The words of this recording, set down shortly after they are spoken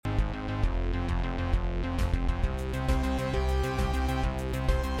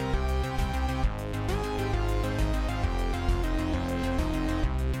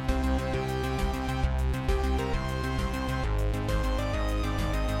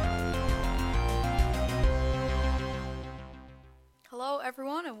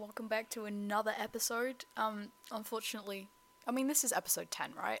everyone, and welcome back to another episode. Unfortunately, this is episode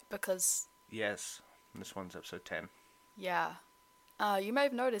 10, right? Because, Yes, this one's episode 10. yeah. You may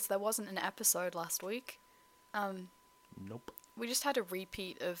have noticed there wasn't an episode last week. Nope. We just had a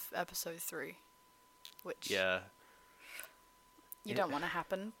repeat of episode 3, which Yeah. you don't want to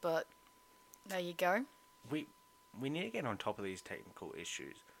happen, but there you go. We need to get on top of these technical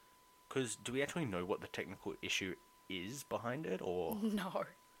issues. Because do we actually know what the technical issue is behind it, or... No,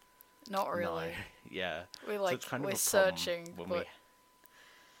 not really. No. Yeah. We're it's kind of we're a problem searching, when but...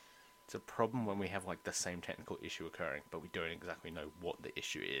 It's a problem when we have, the same technical issue occurring, but we don't exactly know what the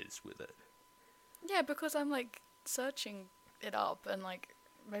issue is with it. Yeah, because I'm, searching it up, and,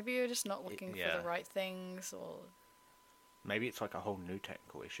 maybe you're just not looking for the right things, or... Maybe it's, a whole new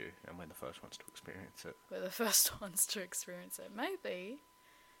technical issue, and we're the first ones to experience it. We're the first ones to experience it. Maybe.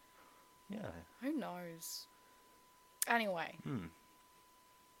 Yeah. Who knows? Anyway.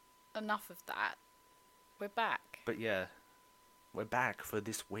 Enough of that. We're back. But yeah, we're back for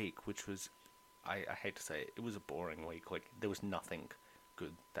this week, which was, I hate to say it, it was a boring week. There was nothing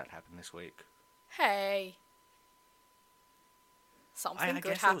good that happened this week. Hey. Something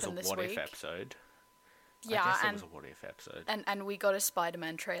good happened this week. I guess it was a what if episode. Yeah, I guess it was a what if episode. And we got a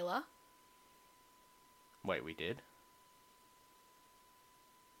Spider-Man trailer. Wait, we did?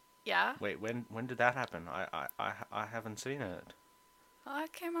 Yeah. Wait, when did that happen? I haven't seen it. Oh,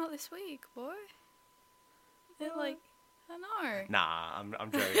 it came out this week, boy. They're I know. Nah,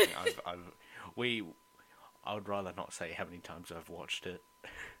 I'm joking. I would rather not say how many times I've watched it.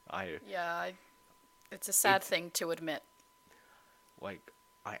 It's a sad thing to admit.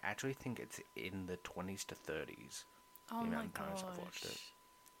 I actually think it's in the 20s to 30s. Oh my gosh. I've watched it.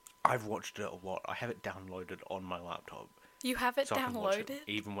 I've watched it a lot. I have it downloaded on my laptop. You have it so I can watch downloaded? it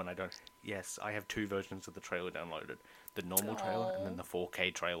even when I don't. Yes, I have two versions of the trailer downloaded. The normal trailer and then the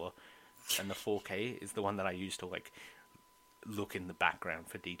 4K trailer. And the 4K is the one that I use to, look in the background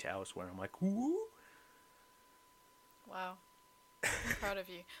for details where I'm like, woo! Wow. I'm proud of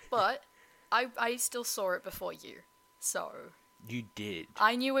you. But I still saw it before you, so... You did.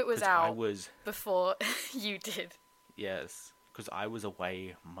 I knew it was out was, before you did. Yes, because I was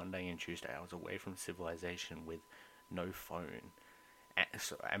away Monday and Tuesday. I was away from civilization with no phone.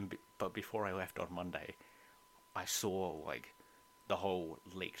 But before I left on Monday, I saw, the whole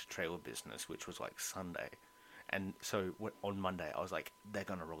leaked trailer business, which was, Sunday. And so on Monday, I was like, they're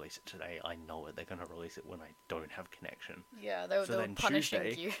going to release it today. I know it. They're going to release it when I don't have connection. Yeah, they were punishing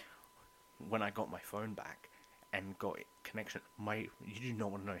Tuesday, you. When I got my phone back and got connection, you do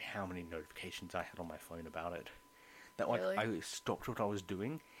not want to know how many notifications I had on my phone about it. That Really? I stopped what I was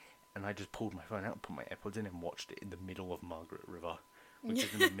doing, and I just pulled my phone out, put my AirPods in, and watched it in the middle of Margaret River, which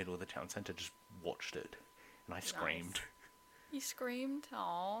is in the middle of the town centre. Just watched it, and I screamed. Nice. You screamed?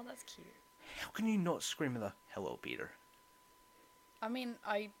 Aw, that's cute. How can you not scream at the "Hello, Peter"?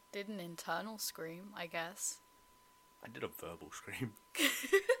 I did an internal scream, I guess. I did a verbal scream.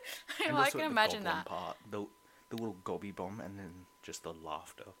 I can imagine that. Part, the little gobby bomb, and then just the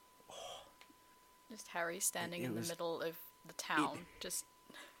laughter. Oh. Just Harry standing in the middle of the town, just...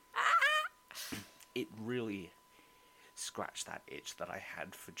 It really scratched that itch that I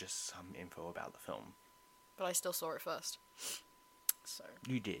had for just some info about the film. But I still saw it first. So...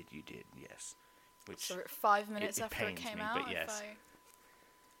 You did, yes. So 5 minutes after it came out? But yes.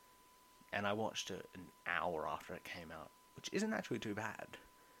 And I watched it an hour after it came out, which isn't actually too bad.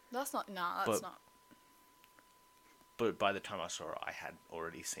 That's not... Nah, that's not... But by the time I saw it, I had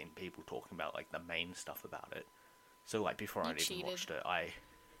already seen people talking about, the main stuff about it. So, before I'd even watched it,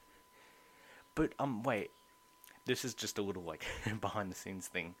 But, wait. This is just a little, behind-the-scenes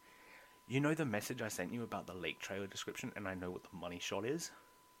thing. You know the message I sent you about the leak trailer description, and I know what the money shot is?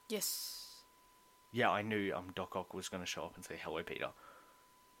 Yes. Yeah, I knew Doc Ock was going to show up and say, "Hello, Peter."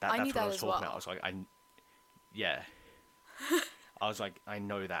 I knew that's what that I was as talking well. about. I was like, yeah. I was like, I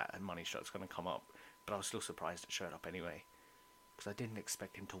know that money shot's going to come up, but I was still surprised it showed up anyway, because I didn't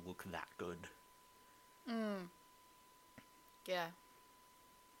expect him to look that good. Yeah.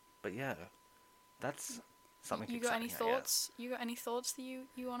 But yeah, that's something You exciting, got any thoughts? You got any thoughts that you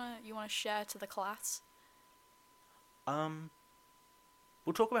wanna share to the class?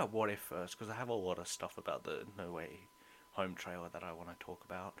 We'll talk about What If first, because I have a lot of stuff about the No Way Home trailer that I want to talk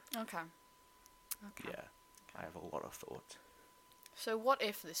about. Okay. Yeah, I have a lot of thoughts. So what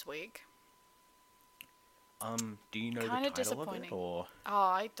if this week? Do you know Kinda the title of it, or? Oh,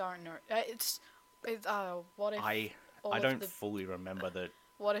 I don't know. What if... I don't fully remember the...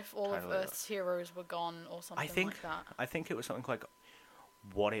 What if all of title of it. Earth's heroes were gone, or something like that? I think it was something like,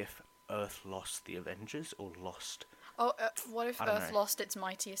 what if Earth lost the Avengers, or lost Oh, what if Earth know. lost its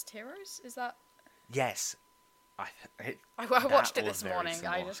mightiest heroes? Is that? Yes. I watched it this morning.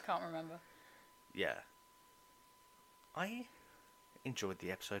 Similar. I just can't remember. Yeah. I enjoyed the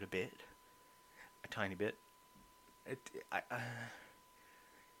episode a tiny bit. Okay.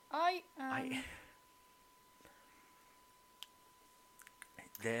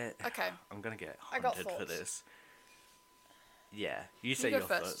 I'm gonna get hunted for this. Yeah, you say go your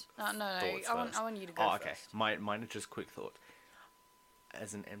first. No, thoughts I want you to go first. Okay. Mine are just quick thoughts.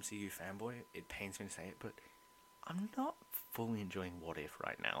 As an MCU fanboy, it pains me to say it, but I'm not fully enjoying What If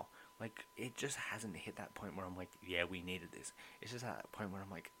right now. Like, it just hasn't hit that point where I'm like, yeah, we needed this. It's just at that point where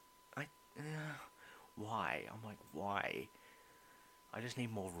I'm like, why? I'm like, why? I just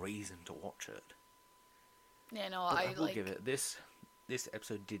need more reason to watch it. Yeah, no, but I will give it this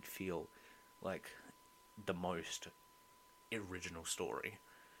episode did feel like the most original story.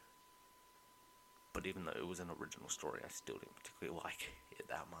 But even though it was an original story, I still didn't particularly like it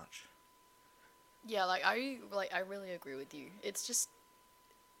that much. Yeah, I really agree with you. It's just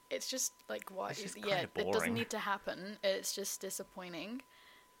like why? Yeah, it doesn't need to happen. It's just disappointing,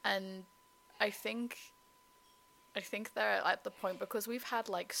 and I think they're at the point because we've had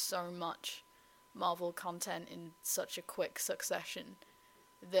like so much Marvel content in such a quick succession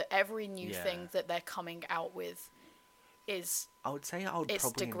that every new thing that they're coming out with is it's probably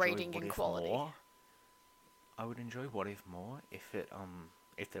degrading in quality. More. I would enjoy What If more if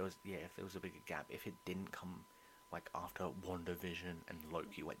there was a bigger gap, if it didn't come like after WandaVision and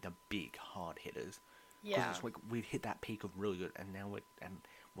Loki, like the big hard hitters. Yeah. Because it's like we've hit that peak of really good, and now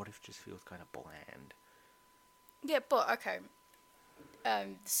What If just feels kind of bland. Yeah, but okay.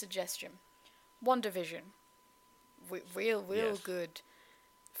 Suggestion: WandaVision, real good.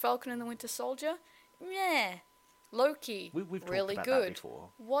 Falcon and the Winter Soldier, yeah. Loki, we've really talked about good. That before.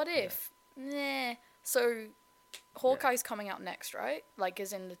 What If, nah. So, Hawkeye's coming out next, right? Like,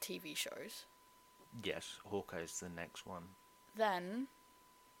 as in the TV shows. Yes, Hawkeye's the next one. Then,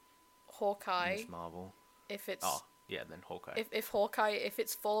 Hawkeye. Miss Marvel. If it's. Oh, yeah, then Hawkeye. If Hawkeye, if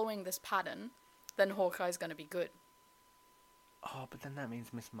it's following this pattern, then Hawkeye's gonna be good. Oh, but then that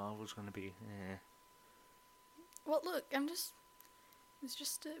means Miss Marvel's gonna be. Well, look, it's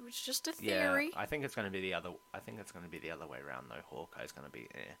just a theory. Yeah, I think it's gonna be the other. I think it's gonna be the other way around though. Hawkeye's gonna be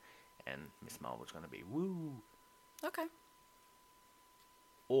and Miss Marvel's gonna be woo. Okay.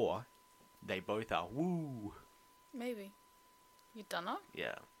 Or they both are woo. Maybe. You don't know?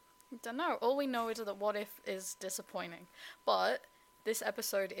 Yeah. You don't know. All we know is that What If is disappointing. But this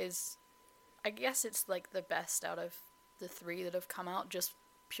episode is, I guess it's like the best out of the 3 that have come out, just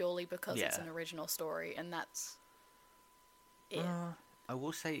purely because it's an original story, and that's it. I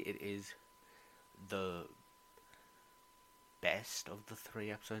will say it is the best of the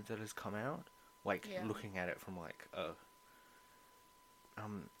 3 episodes that has come out. Like, looking at it from like a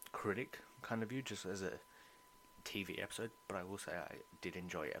critic kind of view, just as a TV episode. But I will say I did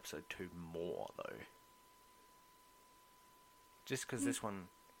enjoy episode 2 more though. Just because this one,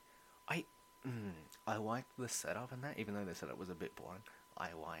 I liked the setup and that, even though the setup was a bit boring,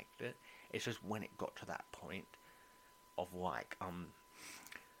 I liked it. It's just when it got to that point of like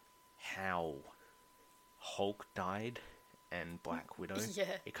how Hulk died and Black Widow,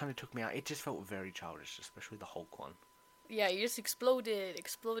 it kind of took me out. It just felt very childish, especially the Hulk one. Yeah, you just exploded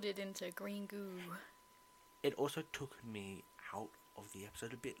into green goo. It also took me out of the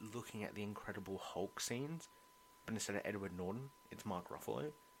episode a bit, looking at the Incredible Hulk scenes, but instead of Edward Norton, it's Mark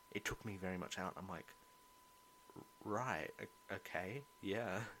Ruffalo. It took me very much out. I'm like, right, okay,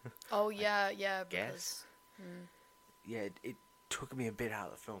 yeah. Oh yeah, yeah. Guess. Yeah, it took me a bit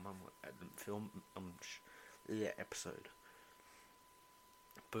out of the episode.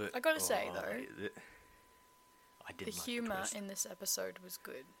 But I gotta say though, I did the like humor the in this episode was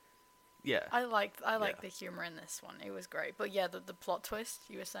good. Yeah, I liked the humor in this one. It was great. But yeah, the plot twist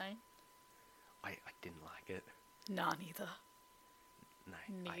you were saying. I didn't like it. Nah, neither. No,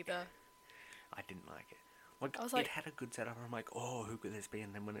 neither. I didn't like it. Like, it had a good setup. I'm like, oh, who could this be?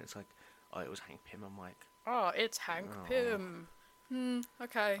 And then when it's like, oh, it was Hank Pym. I'm like, oh, it's Hank Pym.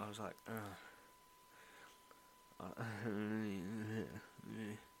 Okay. I was like,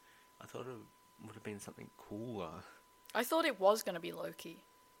 I thought it would have been something cooler. I thought it was gonna be Loki.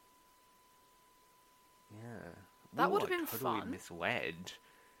 Yeah. That would have been totally fun. Misled.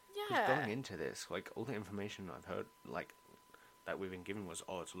 Yeah. Going into this, like, all the information I've heard, like, that we've been given was,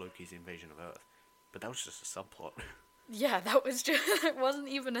 oh, it's Loki's invasion of Earth. But that was just a subplot. Yeah, that was just, it wasn't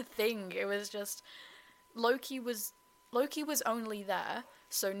even a thing. It was just, Loki was only there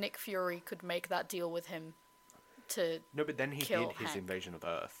so Nick Fury could make that deal with him to No, but then he kill did his Hank. invasion of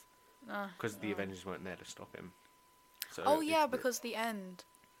Earth. Because the Avengers weren't there to stop him. So oh yeah, because the end.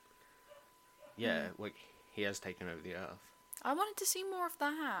 Yeah, like he has taken over the Earth. I wanted to see more of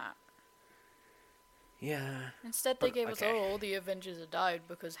that. Yeah. Instead, they gave us, all the Avengers have died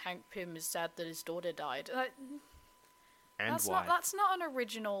because Hank Pym is sad that his daughter died. And that's why? That's not an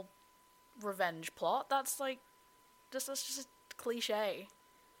original revenge plot. That's like, that's just a cliche.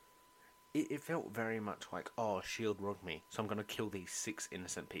 It felt very much like, oh, S.H.I.E.L.D. wronged me, so I'm going to kill these 6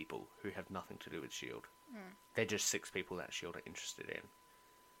 innocent people who have nothing to do with S.H.I.E.L.D. They're just 6 people that S.H.I.E.L.D. are interested in.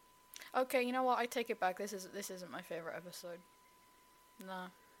 Okay, you know what? I take it back. This isn't my favorite episode. Nah.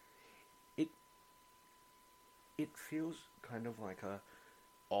 It feels kind of like a,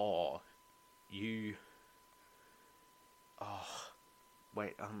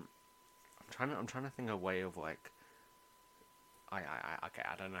 wait, I'm trying to think of a way of like, okay,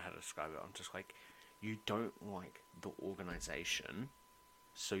 I don't know how to describe it. I'm just like, you don't like the organization,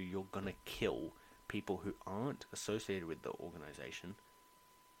 so you're gonna kill people who aren't associated with the organization,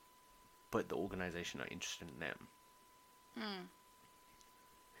 but the organization are interested in them.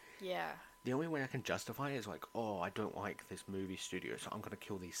 Yeah. The only way I can justify it is like, oh, I don't like this movie studio, so I'm going to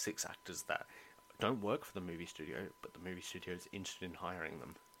kill these 6 actors that don't work for the movie studio, but the movie studio is interested in hiring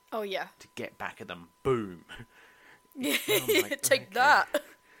them. Oh, yeah. To get back at them. Boom. Like, take that.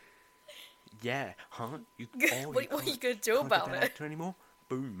 Yeah, huh? What are you going to do about get that it? actor anymore?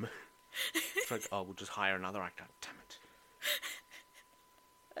 Boom. It's like, oh, we'll just hire another actor. Damn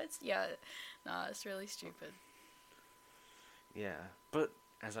it. It's really stupid. Yeah, but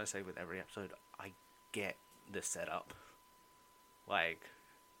as I say with every episode, I get the setup. Like,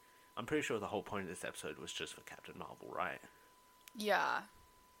 I'm pretty sure the whole point of this episode was just for Captain Marvel, right? Yeah.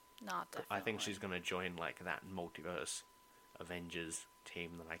 Not definitely. I think she's going to join, like, that multiverse Avengers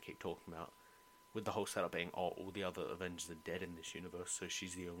team that I keep talking about. With the whole setup being, oh, all the other Avengers are dead in this universe, so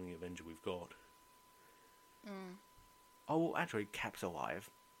she's the only Avenger we've got. Oh, well, actually, Cap's alive.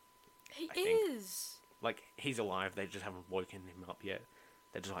 He is. Like, he's alive, they just haven't woken him up yet.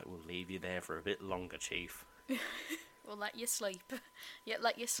 They're just like, we'll leave you there for a bit longer, Chief. We'll let you sleep. Yeah,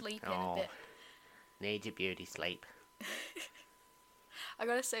 let you sleep in a bit. Need your beauty sleep. I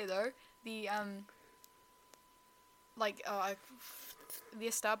gotta say though, the the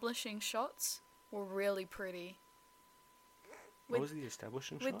establishing shots were really pretty. What was the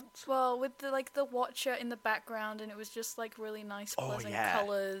establishing shots? Well, with the Watcher in the background, and it was just like really nice, pleasant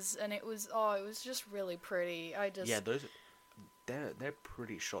colours, and it was just really pretty. Those. They're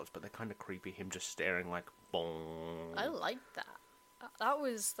pretty shots, but they're kind of creepy. Him just staring like, boom. I liked that.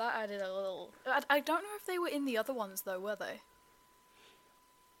 That added a little. I don't know if they were in the other ones though, were they?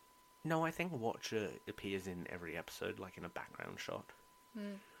 No, I think Watcher appears in every episode, like in a background shot.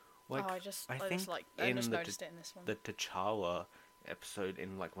 Like, I just noticed it in this one. The T'Challa episode,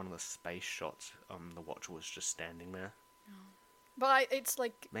 in like one of the space shots, the Watcher was just standing there. But it's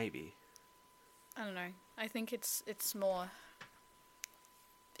like maybe. I don't know. I think it's more.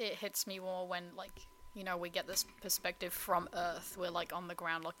 It hits me more when, like, you know, we get this perspective from Earth. We're like on the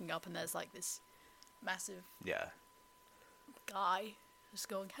ground looking up, and there's like this massive guy just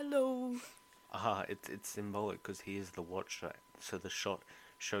going hello. It's symbolic because he is the Watcher, so the shot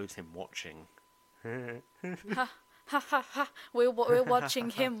shows him watching. Ha ha ha ha! We're watching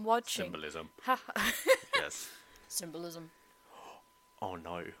him watching. Symbolism. Yes. Symbolism. Oh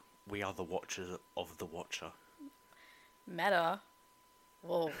no, we are the Watchers of the Watcher. Meta.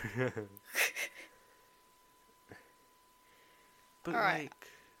 Whoa. But all right. like,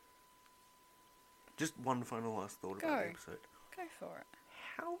 just one final last thought about the episode. Go for it.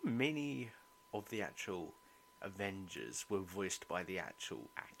 How many of the actual Avengers were voiced by the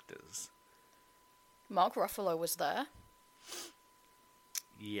actual actors? Mark Ruffalo was there.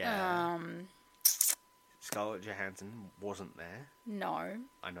 Yeah. Scarlett Johansson wasn't there. No.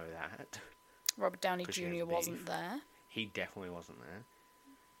 I know that. Robert Downey Jr. wasn't there. He definitely wasn't there.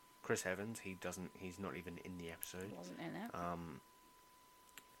 Chris Evans, he's not even in the episode. Wasn't in it.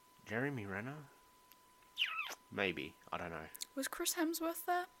 Jeremy Renner? Maybe. I don't know. Was Chris Hemsworth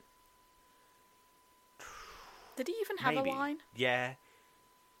there? Did he even have a line? Yeah.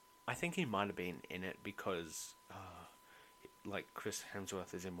 I think he might have been in it because, like, Chris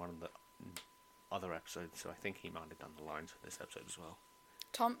Hemsworth is in one of the other episodes, so I think he might have done the lines for this episode as well.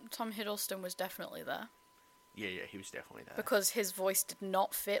 Tom Hiddleston was definitely there. Yeah, he was definitely there. Because his voice did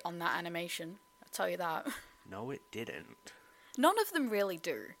not fit on that animation. I'll tell you that. No, it didn't. None of them really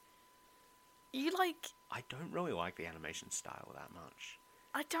do. I don't really like the animation style that much.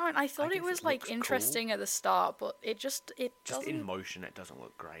 I don't. I thought it was like interesting cool. At the start, but it just doesn't. In motion, it doesn't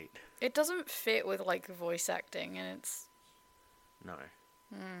look great. It doesn't fit with like voice acting, and it's. No.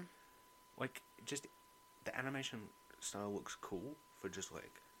 Like, just the animation style looks cool for just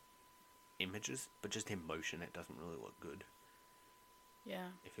like images, but just in motion it doesn't really look good. Yeah.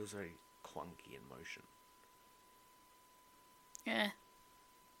 It feels very clunky in motion. Yeah.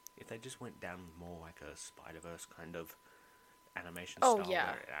 If they just went down more like a Spider-Verse kind of animation style,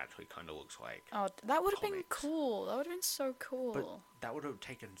 yeah. where it actually kind of looks like Oh, that would have been comics. cool. That would have been so cool. But that would have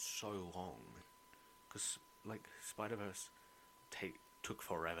taken so long, because like Spider-Verse took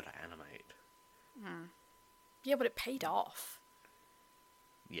forever to animate. Yeah, but it paid off.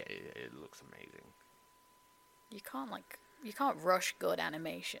 Yeah, it looks amazing. You can't rush good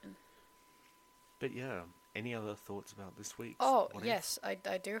animation. But yeah, any other thoughts about this week? Oh, yes, I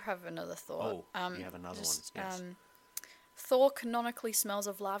do have another thought. Oh, you have another one, yes. Thor canonically smells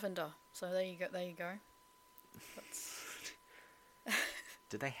of lavender. So there you go. That's...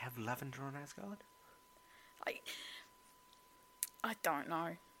 Do they have lavender on Asgard? I don't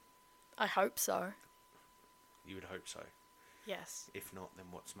know. I hope so. You would hope so. Yes. If not, then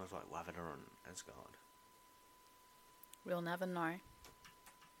what smells like lavender on Asgard? We'll never know.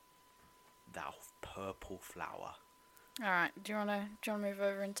 Thou purple flower. Alright, do you wanna move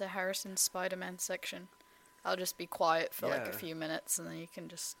over into Harrison's Spider-Man section? I'll just be quiet for like a few minutes and then you can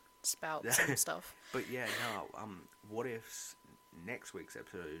just spout some stuff. But yeah, no, what if next week's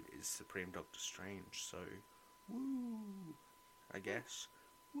episode is Supreme Doctor Strange, so woo, I guess.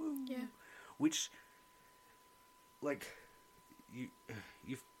 Woo. Yeah. Which, like,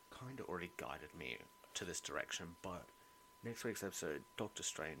 you've kind of already guided me to this direction, but next week's episode, Doctor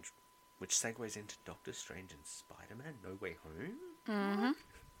Strange, which segues into Doctor Strange and Spider-Man No Way Home? Mm-hmm.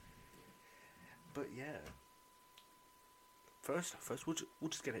 But yeah. First, we'll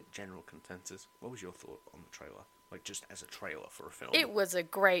just get a general consensus. What was your thought on the trailer? Like, just as a trailer for a film. It was a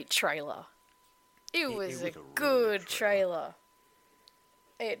great trailer. It was a really good trailer.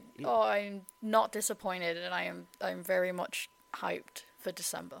 I'm not disappointed, and I'm very much hyped for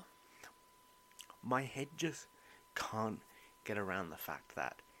December. My head just can't get around the fact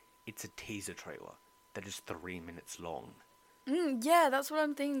that it's a teaser trailer that is 3 minutes long. Yeah, that's what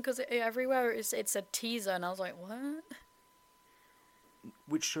I'm thinking, because everywhere it's a teaser, and I was like, what?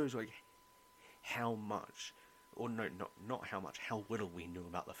 Which shows, like, how much, or no, not how much, how little we knew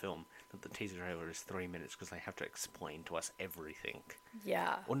about the film, that the teaser trailer is 3 minutes, because they have to explain to us everything.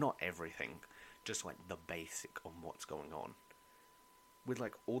 Yeah. Or not everything, just, like, the basic on what's going on. With,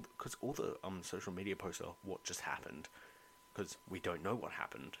 like, because all the social media posts are what just happened, because we don't know what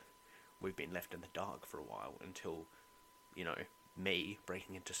happened. We've been left in the dark for a while until, you know, me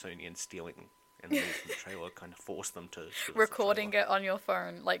breaking into Sony and stealing and leaving the trailer kind of forced them to recording it on your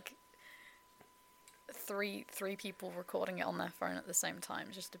phone, like three people recording it on their phone at the same time.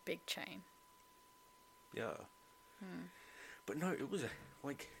 Just a big chain. Yeah. But no, it was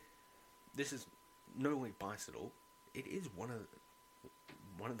like, this is no like biased at all. It is one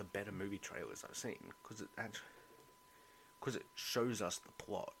of the better movie trailers I've seen, because it shows us the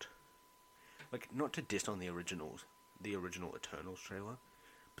plot. Like, not to diss on the original Eternals trailer,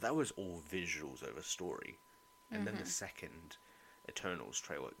 but that was all visuals over story. And then the second Eternals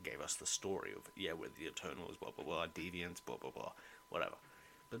trailer gave us the story of, with the Eternals, blah, blah, blah, Deviants, blah, blah, blah, whatever.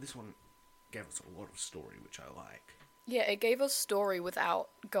 But this one gave us a lot of story, which I like. Yeah, it gave us story without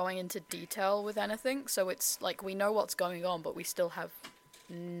going into detail with anything, so it's like we know what's going on, but we still have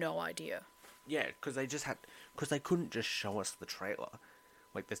no idea. Yeah, because they couldn't just show us the trailer,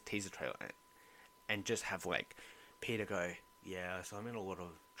 like this teaser trailer, and just have, like, Peter go, yeah, so I'm in a lot of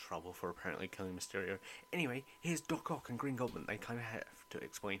trouble for apparently killing Mysterio. Anyway, here's Doc Ock and Green Goblin. They kind of have to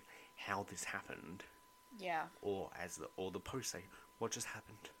explain how this happened. Yeah. Or the post say, what just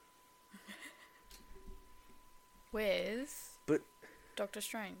happened? With but Doctor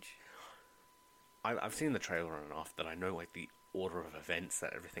Strange. I've seen the trailer enough that I know, like, the order of events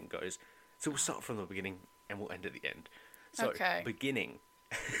that everything goes. So we'll start from the beginning and we'll end at the end. So, okay. Beginning.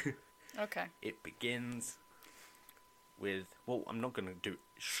 Okay. It begins with, well, I'm not going to do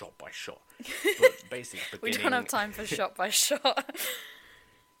shot by shot, but basic beginning. We don't have time for shot by shot.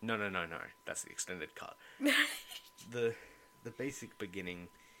 No. That's the extended cut. The basic beginning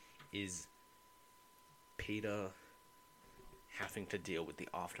is Peter having to deal with the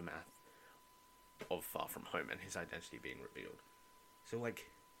aftermath of Far From Home and his identity being revealed. So, like,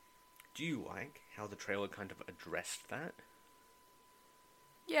 do you like how the trailer kind of addressed that?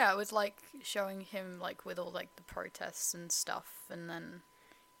 Yeah, it was like showing him like with all like the protests and stuff, and then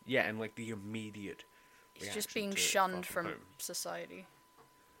yeah, and like the immediate he's just being shunned from society.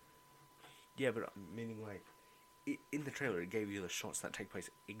 Yeah, but meaning like in the trailer, it gave you the shots that take place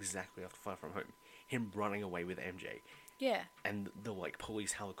exactly after Far From Home. Him running away with MJ, Yeah. And the, like,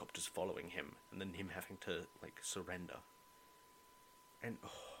 police helicopters following him, and then him having to, like, surrender. And,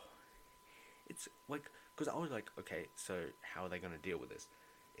 it's, like, because I was like, okay, so how are they going to deal with this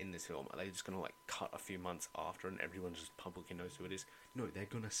in this film? Are they just going to, like, cut a few months after and everyone just publicly knows who it is? No, they're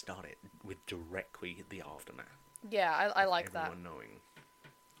going to start it with directly the aftermath. Yeah, I like that. Everyone knowing.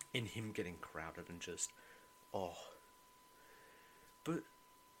 In him getting crowded and just, But,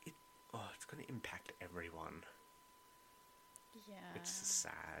 it's going to impact everyone. Yeah. It's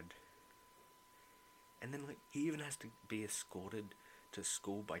sad. And then, like, he even has to be escorted to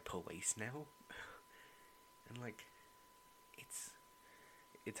school by police now. And, like, it's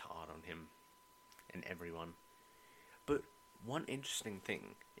hard on him and everyone. But one interesting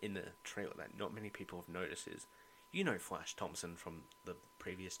thing in the trailer that not many people have noticed is, you know Flash Thompson from the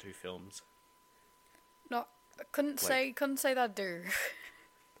previous 2 films? No, I couldn't say that dude.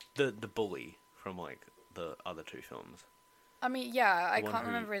 The bully from, like, the other 2 films. I mean, yeah, I can't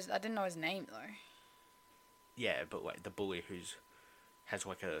remember I didn't know his name, though. Yeah, but, like, the bully has,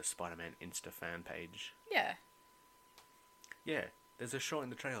 like, a Spider-Man Insta fan page. Yeah. Yeah, there's a shot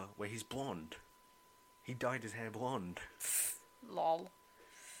in the trailer where he's blonde. He dyed his hair blonde. Lol.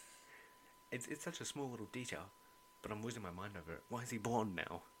 It's such a small little detail, but I'm losing my mind over it. Why is he blonde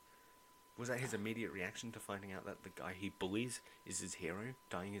now? Was that his immediate reaction to finding out that the guy he bullies is his hero,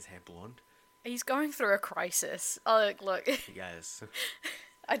 dyeing his hair blonde? He's going through a crisis. Oh, look. Yes.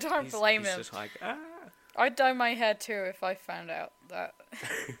 I don't blame him. He's just like, I'd dye my hair too if I found out that.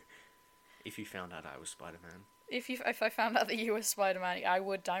 If you found out I was Spider-Man. If I found out that you were Spider-Man, I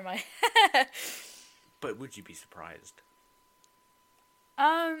would dye my hair. But would you be surprised?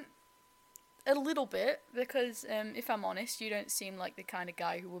 A little bit, because if I'm honest, you don't seem like the kind of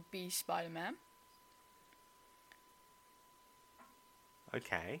guy who would be Spider-Man.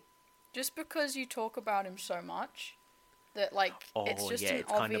 Okay. Just because you talk about him so much, that, like, it's just yeah, an it's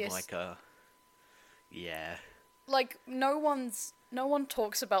obvious... kind of like a... Yeah. Like, no one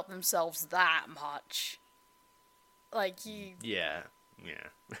talks about themselves that much. Like, you... Yeah.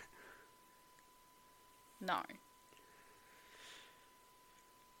 No.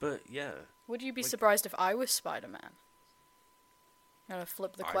 But, yeah. Would you be surprised if I was Spider-Man? I'm gonna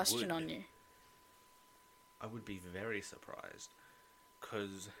flip the question on you. I would be very surprised.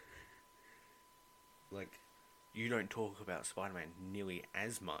 Because, like, you don't talk about Spider-Man nearly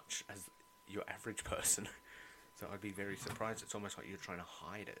as much as your average person. So I'd be very surprised. It's almost like you're trying to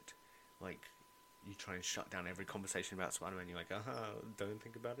hide it. Like, you try and shut down every conversation about Spider-Man. You're like, don't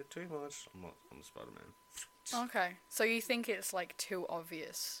think about it too much. I'm Spider-Man. Okay. So you think it's, like, too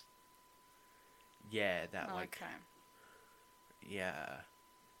obvious? Yeah, that, like... Okay. Yeah.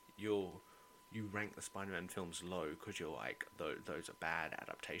 You rank the Spider-Man films low because you're like, those are bad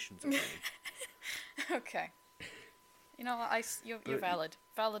adaptations of me. Okay. You know what, you're valid.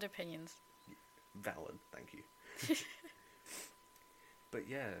 Valid opinions. Valid, thank you. But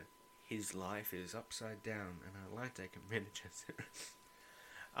yeah, his life is upside down, and I like taking miniatures.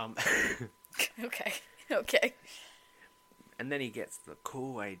 Okay. And then he gets the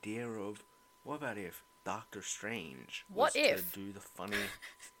cool idea of, what about if Doctor Strange to do the funny...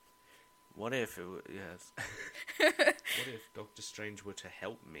 What if What if Doctor Strange were to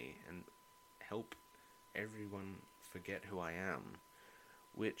help me and help everyone forget who I am?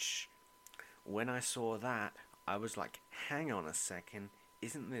 Which, when I saw that, I was like, hang on a second,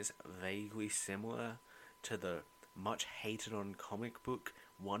 isn't this vaguely similar to the much hated on comic book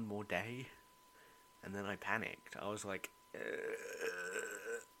One More Day? And then I panicked. I was like,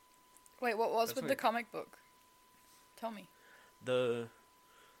 Wait, what was with the comic book? Tell me. The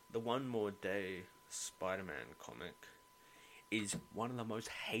One More Day Spider-Man comic is one of the most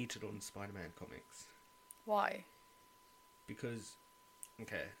hated on Spider-Man comics. Why? Because,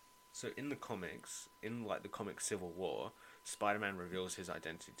 okay, so in the comics, in like the comic Civil War, Spider-Man reveals his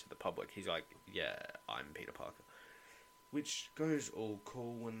identity to the public. He's like, yeah, I'm Peter Parker. Which goes all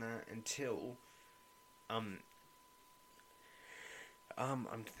cool and that until, I'm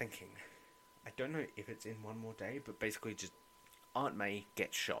thinking, I don't know if it's in One More Day, but basically just Aunt May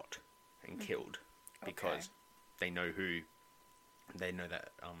gets shot and killed because they know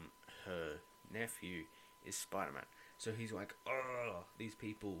that her nephew is Spider-Man. So he's like, oh, these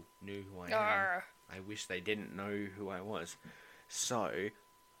people knew who I am. I wish they didn't know who I was. So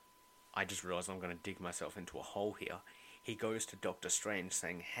I just realized I'm going to dig myself into a hole here. He goes to Doctor Strange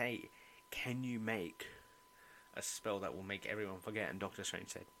saying, hey, can you make a spell that will make everyone forget? And Doctor Strange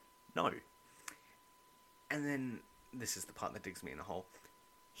said, no. And then, this is the part that digs me in a hole,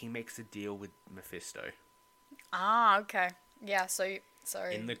 he makes a deal with Mephisto. Ah, okay. Yeah, so...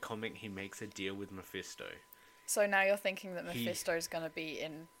 In the comic, he makes a deal with Mephisto. So now you're thinking that Mephisto's gonna be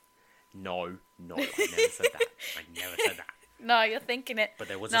in... No, I never said that. I never said that. No, you're thinking it. But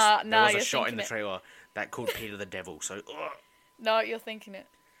there was a shot in the trailer that called Peter the Devil, so... Ugh. No, you're thinking it.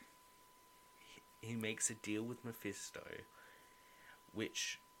 He makes a deal with Mephisto,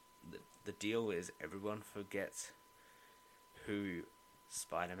 which... The deal is everyone forgets who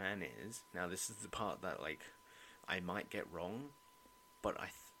Spider-Man is. Now, this is the part that, like, I might get wrong, but I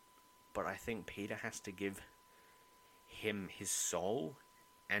think Peter has to give him his soul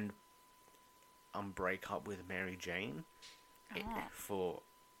and break up with Mary Jane for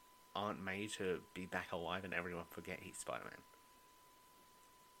Aunt May to be back alive and everyone forget he's Spider-Man.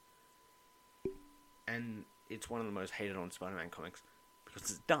 And it's one of the most hated on Spider-Man comics because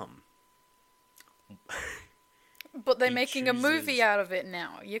it's dumb. But they're making a movie out of it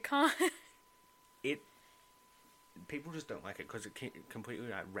now. You can't... People just don't like it because it completely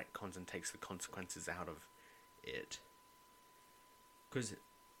retcons and takes the consequences out of it. Because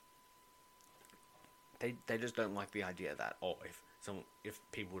they just don't like the idea that, if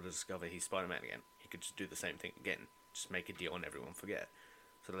people discover he's Spider-Man again, he could just do the same thing again. Just make a deal and everyone forget.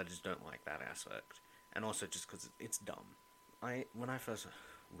 So they just don't like that aspect. And also just because it's dumb. When I first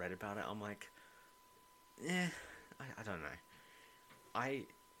read about it, I'm like... I don't know. I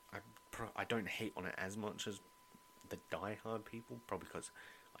don't hate on it as much as the die-hard people, probably because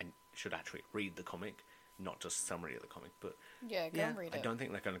I should actually read the comic, not just summary of the comic. But yeah, go and read it. I don't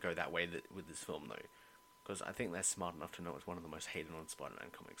think they're going to go that way with this film, though, because I think they're smart enough to know it's one of the most hated on Spider-Man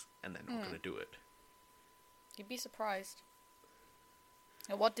comics, and they're not going to do it. You'd be surprised.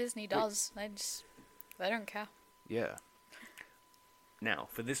 And what Disney does, they don't care. Yeah. Now,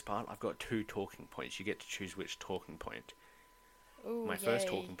 for this part, I've got 2 talking points. You get to choose which talking point. Ooh, My first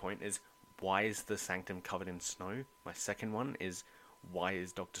talking point is, why is the Sanctum covered in snow? My second one is, why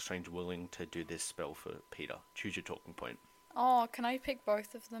is Doctor Strange willing to do this spell for Peter? Choose your talking point. Oh, can I pick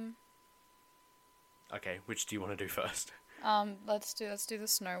both of them? Okay, which do you want to do first? Let's do the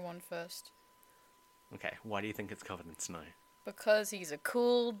snow one first. Okay, why do you think it's covered in snow? Because he's a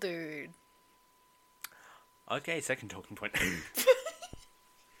cool dude. Okay, second talking point.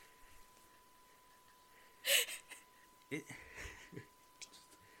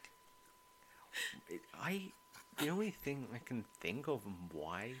 The only thing I can think of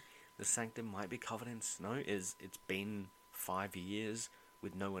why the Sanctum might be covered in snow is it's been 5 years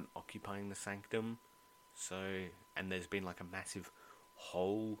with no one occupying the Sanctum, and there's been like a massive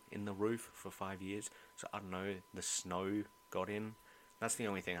hole in the roof for 5 years, so I don't know, the snow got in. That's the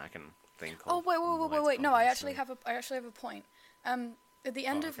only thing I can think of. Oh wait! No, I actually have a point. At the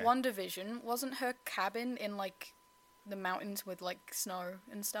end of WandaVision, wasn't her cabin in like the mountains with like snow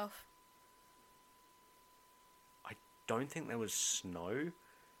and stuff? I don't think there was snow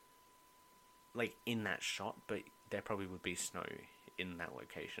like in that shot, but there probably would be snow in that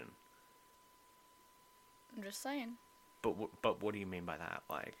location. I'm just saying. But what do you mean by that?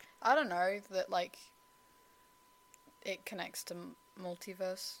 Like, I don't know, that like it connects to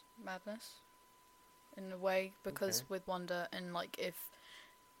multiverse madness in a way, because with Wanda, and like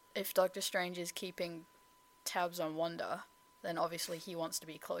if Doctor Strange is keeping tabs on Wanda, then obviously he wants to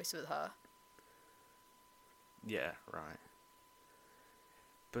be close with her. Yeah, right.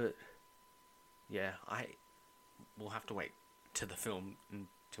 But yeah, we'll have to wait to the film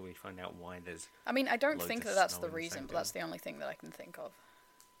until we find out why there's... I mean, I don't think that's the reason, but that's the only thing that I can think of.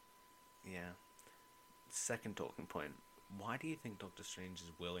 Yeah. Second talking point. Why do you think Doctor Strange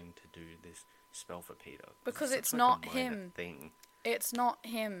is willing to do this spell for Peter? Because it's not him. It's not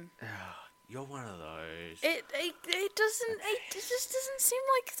him. You're one of those. It just doesn't seem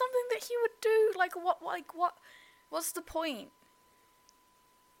like something that he would do. What's the point?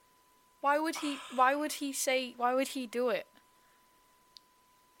 Why would he do it?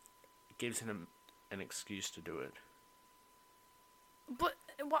 It gives him an excuse to do it. But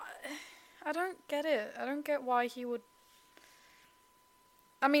why? I don't get it. I don't get why he would.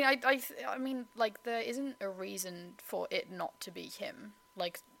 I mean, I mean, like, there isn't a reason for it not to be him.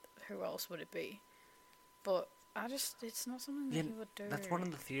 Like, who else would it be? But it's not something that he would do. That's one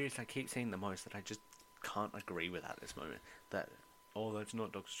of the theories I keep seeing the most that I just can't agree with at this moment. That's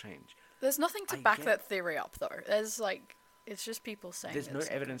not Doctor Strange. There's nothing to back that theory up, though. There's, like, it's just people saying there's no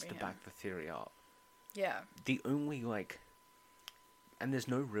evidence to back the theory up. Yeah. The only, like... And there's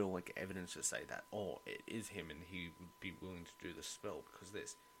no real, like, evidence to say that, it is him and he would be willing to do the spell because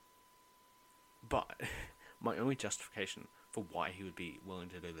this. But my only justification for why he would be willing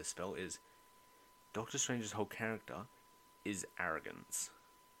to do the spell is Doctor Strange's whole character is arrogance.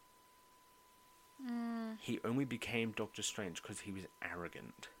 He only became Doctor Strange because he was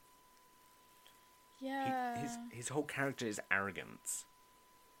arrogant. Yeah. His whole character is arrogance.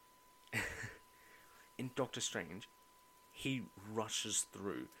 In Doctor Strange, he rushes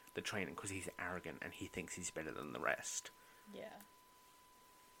through the training because he's arrogant and he thinks he's better than the rest. Yeah.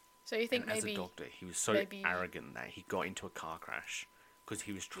 So you think and maybe... as a doctor, he was so arrogant that he got into a car crash because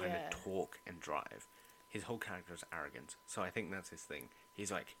he was trying to talk and drive. His whole character is arrogant. So I think that's his thing.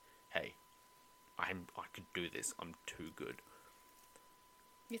 He's like, hey, I could do this. I'm too good.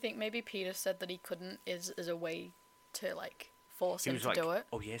 You think maybe Peter said that he couldn't is a way to, like, force him to do it?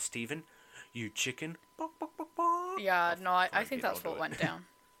 Oh yeah, Stephen, you chicken. Bok, bok, bok, bok. Yeah, no, I think that's what went down.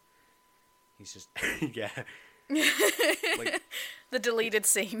 He's just, yeah. Like, the deleted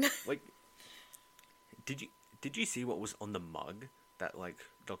scene. Like, did you see what was on the mug that, like,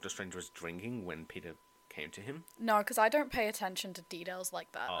 Doctor Strange was drinking when Peter came to him? No, because I don't pay attention to details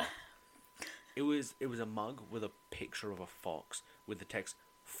like that. Oh. It was a mug with a picture of a fox with the text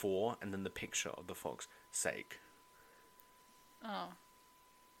 "for" and then the picture of the fox sake. Oh.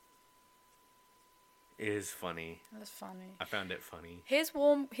 It is funny. That's funny. I found it funny. His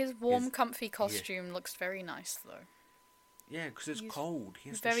comfy costume looks very nice, though. Yeah, because it's cold. He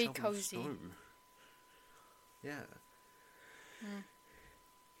has very to shovel cozy. snow. Yeah. Mm.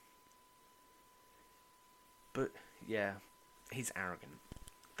 But yeah, he's arrogant.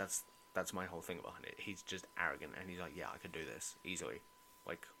 That's my whole thing behind it. He's just arrogant, and he's like, yeah, I could do this easily.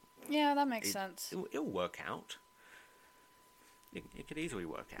 Like. Yeah, that makes sense. It'll work out. It could easily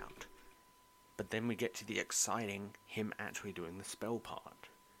work out. But then we get to the exciting him actually doing the spell part,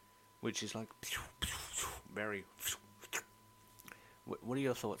 which is like very. What are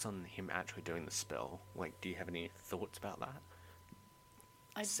your thoughts on him actually doing the spell? Like, do you have any thoughts about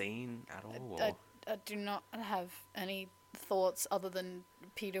that? Scene at all? I do not have any thoughts other than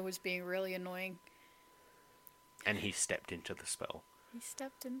Peter was being really annoying. And he stepped into the spell. He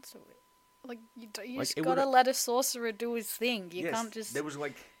stepped into it. Like, you just gotta let a sorcerer do his thing. You can't just...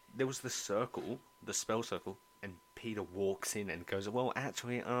 There was the circle, the spell circle, and Peter walks in and goes, well,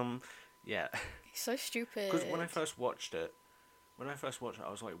 actually, yeah. He's so stupid. Because when I first watched it, I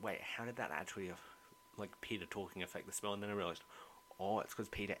was like, wait, how did that actually, like, Peter talking affect the spell? And then I realized, oh, it's because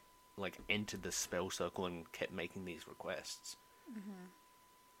Peter, like, entered the spell circle and kept making these requests. Mm-hmm.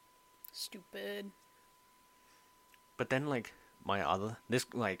 Stupid. But then, like,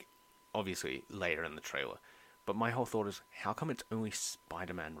 obviously later in the trailer, but my whole thought is, how come it's only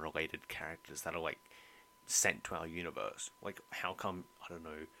Spider-Man related characters that are, like, sent to our universe? Like, how come, I don't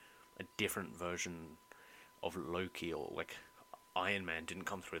know, a different version of Loki or, like, Iron Man didn't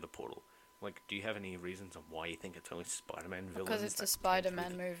come through the portal? Like, do you have any reasons on why you think it's only Spider-Man villains? Because it's a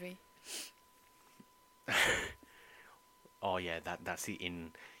Spider-Man movie. Oh yeah, that's the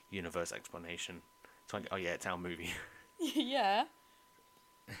in-universe explanation. It's like, oh yeah, it's our movie. Yeah.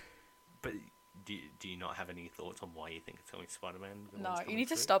 But do you not have any thoughts on why you think it's only Spider-Man villains? No, you need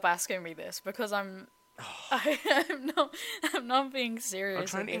to stop asking me this because I'm not being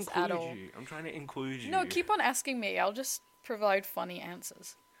serious with this at all. I'm trying to include you. No, keep on asking me. I'll just provide funny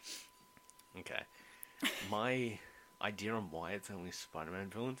answers. Okay. My idea on why it's only Spider-Man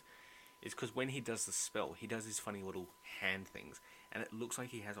villains is because when he does the spell, he does these funny little hand things, and it looks like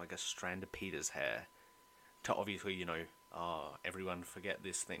he has like a strand of Peter's hair to obviously, everyone forget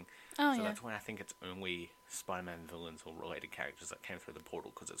this thing. Oh, so yeah. that's why I think it's only Spider-Man villains or related characters that came through the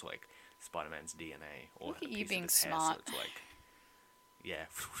portal, because it's like Spider-Man's DNA or Look a at piece you being of his smart. hair, so it's like, yeah.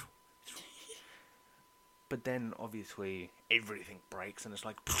 But then obviously everything breaks and it's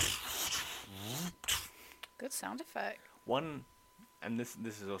like. Good sound effect. One, and this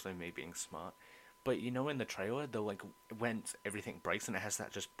is also me being smart, but in the trailer, the like when everything breaks and it has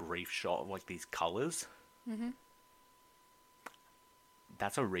that just brief shot of like these colors. Mm-hmm.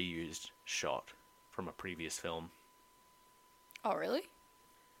 That's a reused shot from a previous film. Oh, really?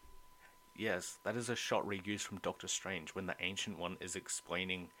 Yes, that is a shot reused from Doctor Strange when the Ancient One is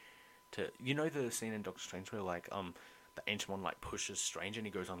explaining to... the scene in Doctor Strange where, like, the Ancient One, like, pushes Strange and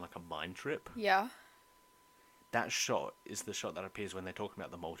he goes on, like, a mind trip? Yeah. That shot is the shot that appears when they're talking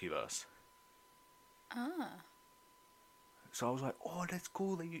about the multiverse. Ah. So I was like, oh, that's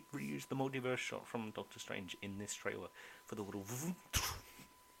cool, they reused the multiverse shot from Doctor Strange in this trailer for the little...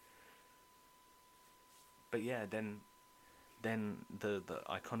 But yeah, then the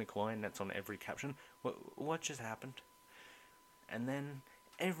iconic line that's on every caption, what just happened? And then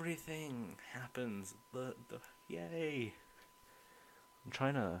everything happens. Yay. I'm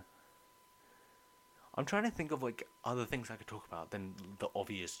trying to think of like other things I could talk about than the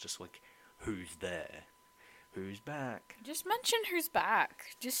obvious, just like who's there, who's back. Just mention who's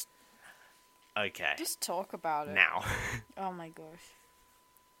back. Okay. Just talk about it. Now. Oh my gosh.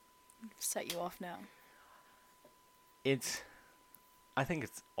 set you off now. I think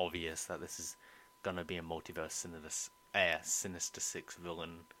it's obvious that this is gonna be a multiverse Sinister Six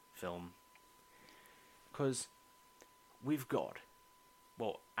villain film. Because we've got,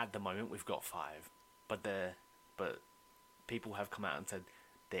 well, at the moment we've got 5, but people have come out and said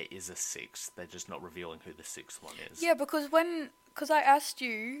there is a 6th. They're just not revealing who the 6th one is. Yeah, because I asked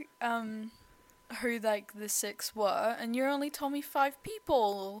you who like the 6 were, and you only told me 5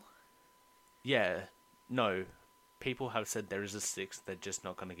 people. Yeah, no, people have said there is a 6th. They're just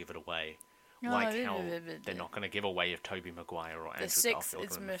not going to give it away. No, like how they're not going to give away if Tobey Maguire or Andrew Garfield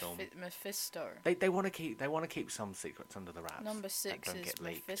are in the film. The 6th is Mephisto. They want to keep some secrets under the wraps. Number 6 is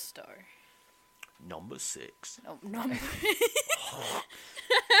Mephisto. Number 6. No, number.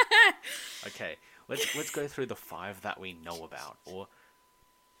 Okay, let's go through the 5 that we know about.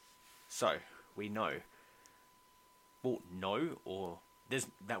 So we know. Well, there's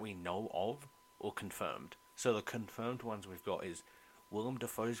that we know of or confirmed. So the confirmed ones we've got is Willem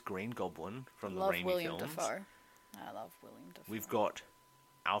Dafoe's Green Goblin from the Raimi William films. Dafoe. I love William Dafoe. We've got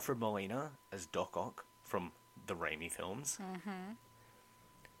Alfred Molina as Doc Ock from the Raimi films. Mm-hmm.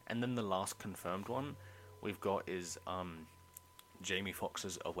 And then the last confirmed one we've got is Jamie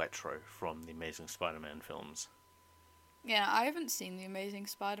Foxx's Electro from the Amazing Spider-Man films. Yeah, I haven't seen the Amazing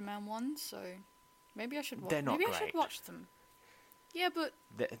Spider-Man ones, so maybe I should watch. They're not maybe great. I should watch them. Yeah, but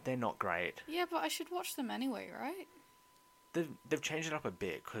they're not great. Yeah, but I should watch them anyway, right? They've changed it up a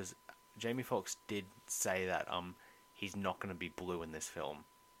bit because Jamie Foxx did say that he's not going to be blue in this film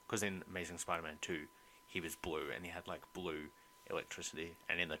because in Amazing Spider-Man 2 he was blue and he had like blue electricity,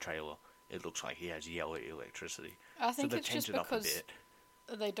 and in the trailer it looks like he has yellow electricity. I think so it's just because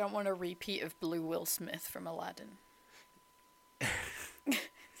they don't want a repeat of Blue Will Smith from Aladdin.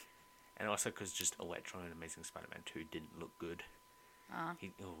 And also because just Electro in Amazing Spider-Man 2 didn't look good.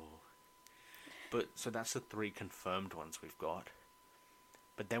 But so that's the 3 confirmed ones we've got.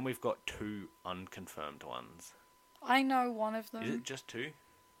 But then we've got 2 unconfirmed ones. I know one of them. Is it just 2?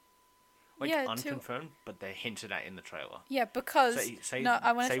 Like yeah, unconfirmed, but they're hinted at in the trailer. Yeah, because say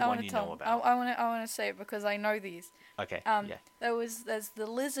I want to say it because I know these. Okay. Yeah. There's the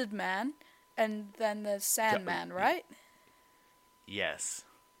Lizard Man, and then there's Sandman, right? Yes.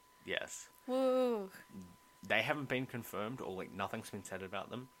 Yes. Woo. They haven't been confirmed, or like nothing's been said about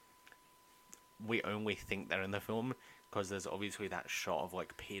them. We only think they're in the film because there's obviously that shot of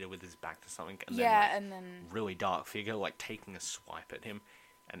like Peter with his back to something, and then really dark figure like taking a swipe at him,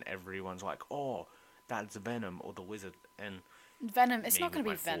 and everyone's like, "Oh, that's Venom or the Lizard." And Venom, it's not going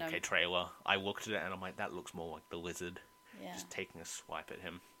to be Venom. 4K trailer, I looked at it and I'm like, "That looks more like the Lizard." Yeah. Just taking a swipe at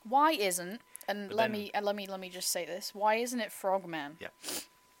him. Why isn't? And let me just say this. Why isn't it Frogman? Yeah.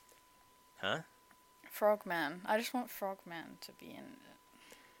 Huh? Frogman. I just want Frogman to be in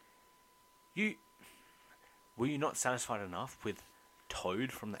it. Were you not satisfied enough with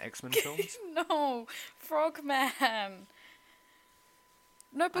Toad from the X-Men films? No, Frogman.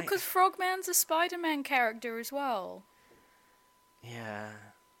 No, because Frogman's a Spider-Man character as well. Yeah.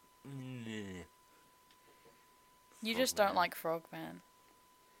 You just don't like Frogman.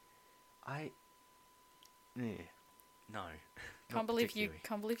 No. Can't believe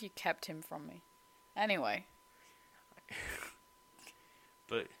you kept him from me. Anyway.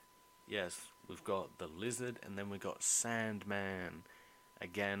 But yes, we've got the Lizard and then we got Sandman.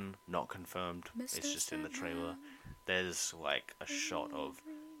 Again, not confirmed. Mr. It's just Sandman. in the trailer. There's like a shot of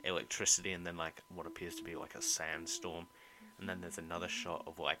electricity and then like what appears to be like a sandstorm. And then there's another shot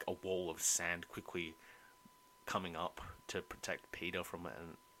of like a wall of sand quickly coming up to protect Peter from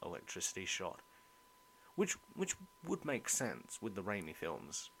an electricity shot. Which would make sense with the Raimi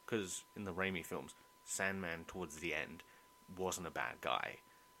films, because in the Raimi films, Sandman towards the end wasn't a bad guy.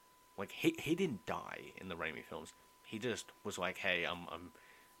 Like he didn't die in the Raimi films. He just was like, "Hey,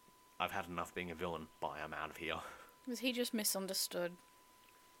 I've had enough being a villain. Bye, I'm out of here." Was he just misunderstood?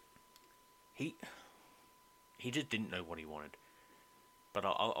 He just didn't know what he wanted. But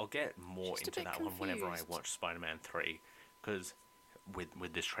I'll get more Just a into bit that one whenever I confused. watch Spider-Man 3, because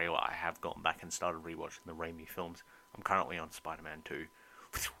with this trailer, I have gone back and started rewatching the Raimi films. I'm currently on Spider-Man 2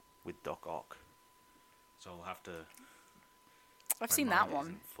 with Doc Ock. So I'll have to... I've seen that one.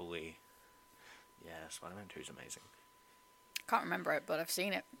 Isn't fully... Yeah, Spider-Man 2 is amazing. Can't remember it, but I've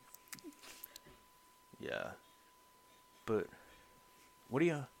seen it. Yeah. But what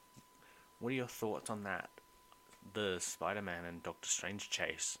are your thoughts on that? The Spider-Man and Doctor Strange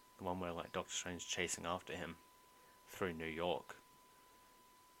chase. The one where like Doctor Strange chasing after him through New York.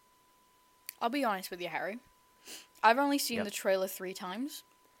 I'll be honest with you, Harry. I've only seen the trailer 3 times.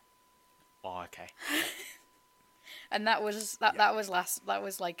 Oh, okay. and that was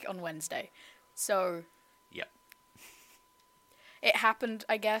like on Wednesday, so Yep. it happened,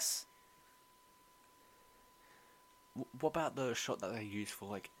 I guess. What about the shot that they use for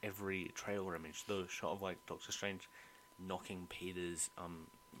like every trailer image? The shot of like Doctor Strange knocking Peter's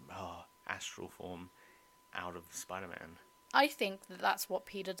astral form out of Spider-Man. I think that's what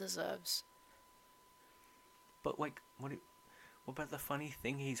Peter deserves. But like, what about the funny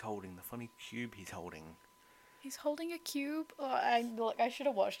thing he's holding? The funny cube he's holding. He's holding a cube. Oh, I should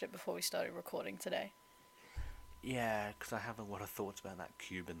have watched it before we started recording today. Yeah, because I have a lot of thoughts about that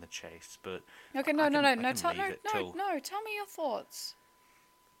cube in the chase, but okay, no. Tell me your thoughts.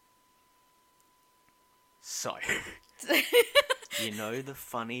 So, you know the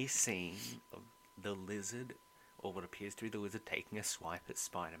funny scene of the lizard, or what appears to be the lizard, taking a swipe at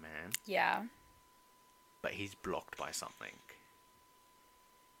Spider-Man? Yeah. But he's blocked by something.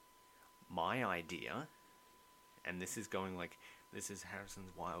 My idea, and this is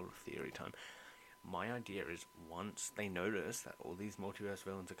Harrison's wild theory time. My idea is once they notice that all these multiverse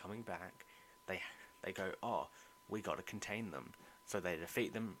villains are coming back, they go, oh, we got to contain them. So they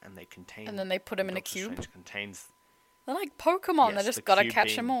defeat them and they contain. And then they put them in a Doctor cube. Strange contains. They're like Pokemon. Yes, they just gotta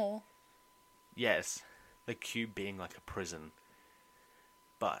catch them all. Yes, the cube being like a prison.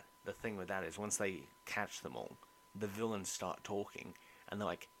 But the thing with that is once they catch them all, the villains start talking and they're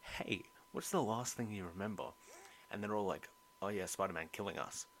like, hey, what's the last thing you remember? And they're all like, oh yeah, Spider-Man killing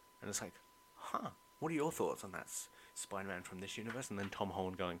us. And it's like, huh, what are your thoughts on that Spider-Man from this universe? And then Tom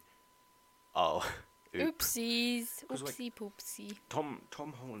Holland going, oh, oopsies, like, poopsie. Tom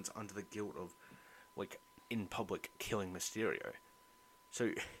Holland's under the guilt of, like, in public killing Mysterio.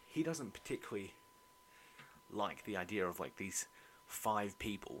 So he doesn't particularly like the idea of, like, these 5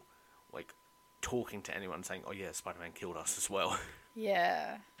 people, like, talking to anyone saying, oh yeah, Spider-Man killed us as well.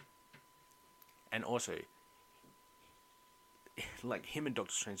 Yeah. And also, like, him and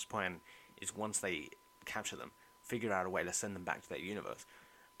Doctor Strange's plan is once they capture them, figure out a way to send them back to their universe.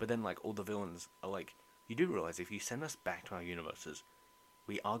 But then, like, all the villains are like, you do realize if you send us back to our universes,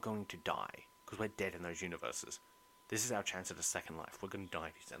 we are going to die, because we're dead in those universes. This is our chance at a second life. We're going to die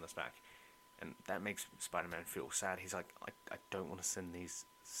if you send us back. And that makes Spider-Man feel sad. He's like, I don't want to send these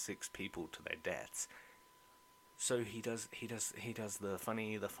 6 people to their deaths. So he does the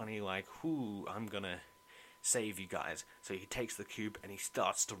funny, like, whoo, I'm gonna save you guys. So he takes the cube and he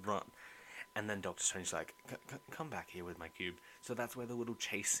starts to run. And then Doctor Strange's like, come back here with my cube. So that's where the little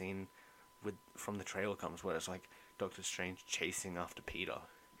chase scene from the trailer comes, where it's like Doctor Strange chasing after Peter.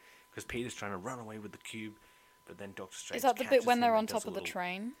 Because Peter's trying to run away with the cube, but then Doctor Strange Is that the bit when they're on top of the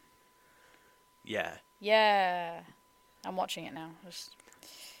train? Yeah. Yeah. I'm watching it now.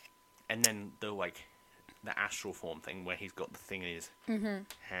 And then the astral form thing where he's got the thing in his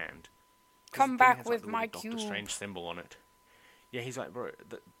hand. Come back with my cube. Doctor Strange symbol on it. Yeah, he's like, bro,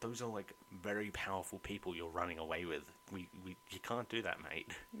 those are like very powerful people you're running away with. You can't do that, mate.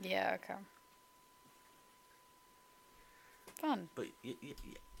 Yeah, okay. Fun. But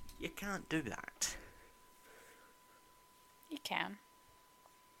you can't do that. You can.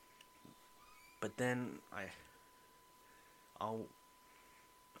 But then I'll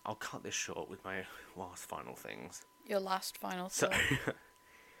cut this short with my last final things. Your last final thing. So,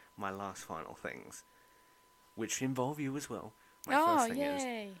 my last final things, which involve you as well. My first thing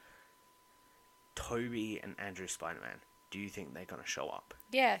is, Tobey and Andrew Spider-Man, do you think they're going to show up?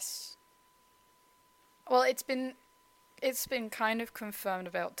 Yes. Well, it's been kind of confirmed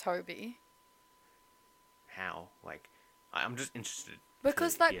about Tobey. How? Like, I'm just interested.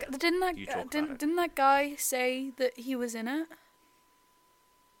 Because didn't that guy say that he was in it?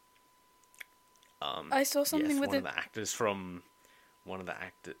 I saw something with one of the actors from one of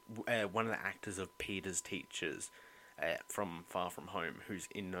the actors of Peter's teachers from Far From Home, who's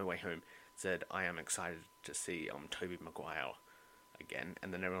in No Way Home, said, I am excited to see Tobey Maguire again.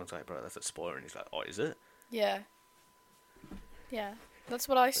 And then everyone's like, bro, that's a spoiler. And he's like, oh, is it? Yeah. Yeah, that's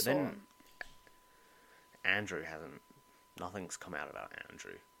what I saw. Then Andrew nothing's come out about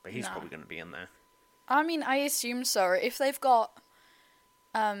Andrew, but he's probably going to be in there. I mean, I assume so. If they've got,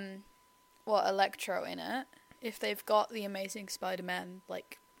 Electro in it, if they've got the Amazing Spider-Man,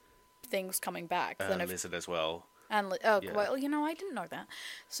 like, things coming back, then Lizard as well. And I didn't know that.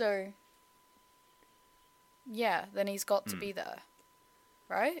 So, yeah, then he's got to be there,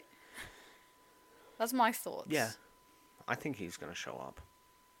 right? That's my thoughts. Yeah, I think he's gonna show up.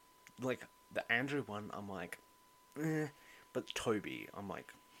 Like the Andrew one, I'm like, but Tobey, I'm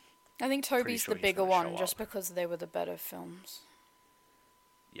like. I think Tobey's the bigger one, just because they were the better films.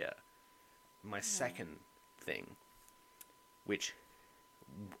 Yeah. My second thing, which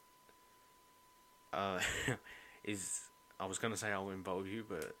is, I was going to say I'll involve you,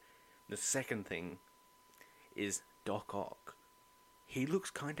 but the second thing is Doc Ock. He looks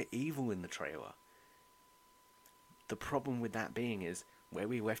kind of evil in the trailer. The problem with that being is, where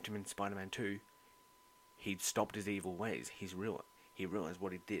we left him in Spider-Man 2, he'd stopped his evil ways. He realized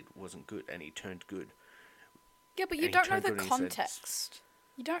what he did wasn't good, and he turned good. Yeah, but you don't know the context.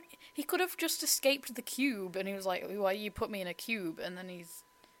 You don't. He could have just escaped the cube, and he was like, "Why you put me in a cube?" And then he's,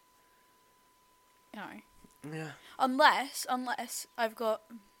 Yeah. Unless I've got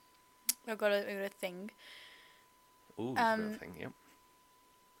a thing. Ooh, you've got a thing. Yep.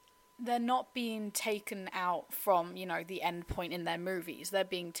 They're not being taken out from, the end point in their movies. They're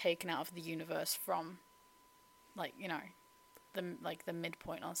being taken out of the universe from, the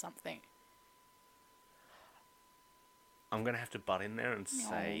midpoint or something. I'm going to have to butt in there and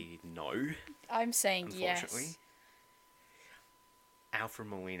say no. I'm saying unfortunately. Yes. Alfred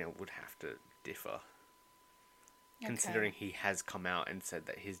Molina would have to differ. Okay. Considering he has come out and said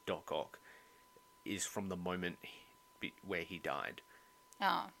that his Doc Ock is from the moment where he died.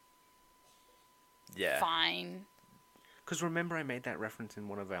 Oh. Yeah. Fine. Because remember I made that reference in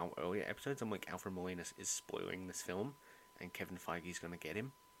one of our earlier episodes? I'm like, Alfred Molina is spoiling this film, and Kevin Feige's going to get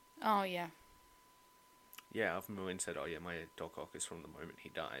him. Oh, yeah. Yeah, Alfred Molina said, oh yeah, my Doc Ock is from the moment he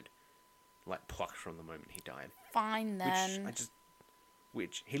died. Like, plucked from the moment he died. Fine, then.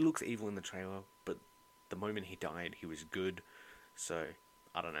 Which, he looks evil in the trailer, but the moment he died, he was good. So,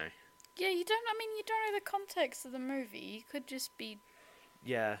 I don't know. Yeah, you don't know the context of the movie. You could just be...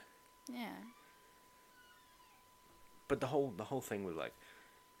 Yeah. Yeah. But the whole thing with, like,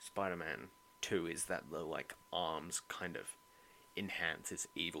 Spider-Man 2 is that the, like, arms kind of enhance his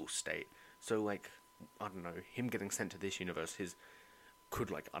evil state. So, like, I don't know, him getting sent to this universe,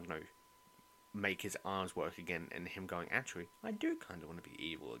 could, like, I don't know, make his arms work again, and him going, actually, I do kind of want to be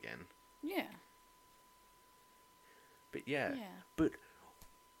evil again. Yeah. But yeah. But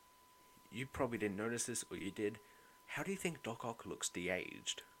you probably didn't notice this, or you did. How do you think Doc Ock looks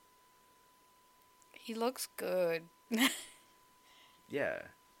de-aged? He looks good. Yeah.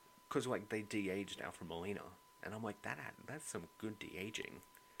 Because, like, they de-aged Alfred Molina. And I'm like, that's some good de-aging.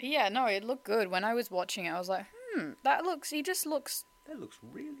 Yeah, no, it looked good. When I was watching it, I was like, that looks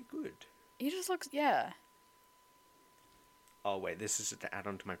really good. He just looks, yeah. Oh, wait, this is to add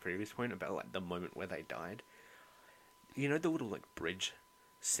on to my previous point about, like, the moment where they died. You know the little, like, bridge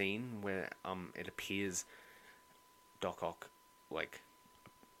scene where, it appears Doc Ock, like,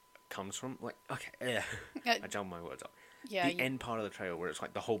 comes from? Like, okay, yeah. I jumbled my words up. Yeah. The end part of the trailer where it's,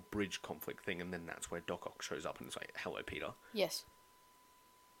 like, the whole bridge conflict thing, and then that's where Doc Ock shows up and it's like, hello, Peter. Yes.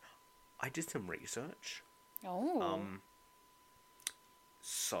 I did some research. Oh.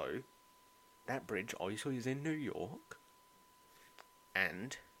 So, that bridge obviously is in New York,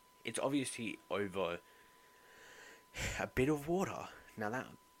 and it's obviously over a bit of water. Now, that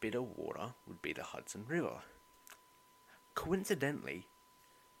bit of water would be the Hudson River. Coincidentally,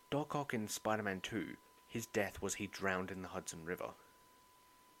 Doc Ock in Spider-Man 2, his death was he drowned in the Hudson River.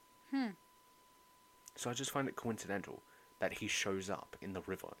 So I just find it coincidental that he shows up in the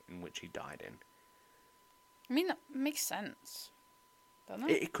river in which he died in. I mean, that makes sense, doesn't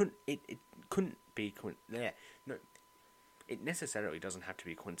it? It couldn't be no, it necessarily doesn't have to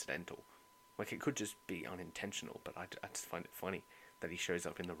be coincidental. Like, it could just be unintentional, but I just find it funny that he shows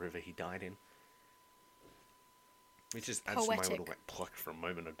up in the river he died in. Which just adds to my little, like, plucked from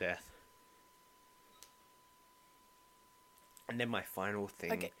moment of death. And then my final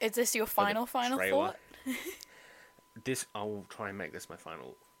thing... Okay, is this your final thought? I'll try and make this my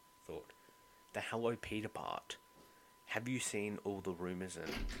final thought. The Hello Peter part. Have you seen all the rumours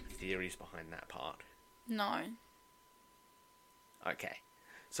and theories behind that part? No. Okay.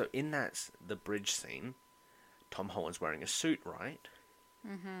 So in the bridge scene, Tom Holland's wearing a suit, right?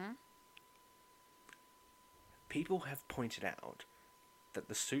 Mm-hmm. People have pointed out that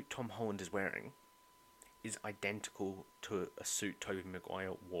the suit Tom Holland is wearing is identical to a suit Tobey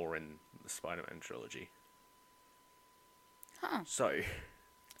Maguire wore in the Spider-Man trilogy. Huh. So...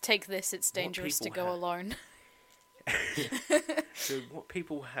 Take this, it's dangerous to go alone. So what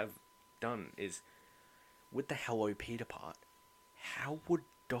people have done is, with the Hello Peter part, how would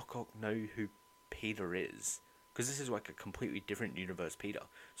Doc Ock know who Peter is? Because this is like a completely different universe Peter.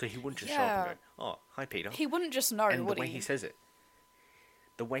 So he wouldn't just show up and go, oh, hi Peter. He wouldn't just know, and would the way he says it.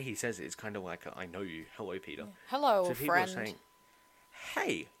 The way he says it is kind of like, I know you, hello Peter. Yeah. Hello, so friend. So people are saying,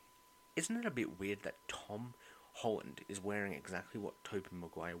 hey, isn't it a bit weird that Tom Holland is wearing exactly what Tobey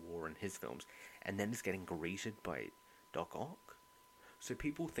Maguire wore in his films, and then is getting greeted by Doc Ock? So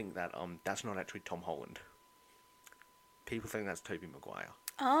people think that that's not actually Tom Holland. People think that's Tobey Maguire.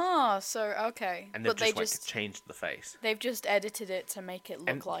 Oh, so okay. And they've But they just changed the face. They've just edited it to make it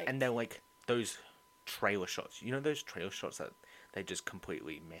look like. And they're like those trailer shots. You know those trailer shots that they just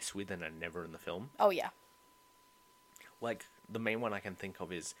completely mess with and are never in the film? Oh yeah. Like the main one I can think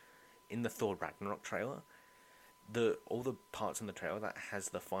of is in the Thor Ragnarok trailer. All the parts in the trailer that has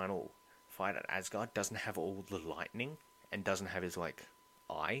the final fight at Asgard doesn't have all the lightning and doesn't have his like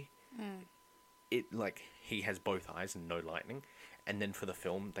eye. It like he has both eyes and no lightning. And then for the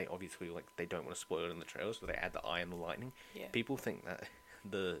film, they obviously they don't want to spoil it in the trailer, so they add the eye and the lightning. Yeah. People think that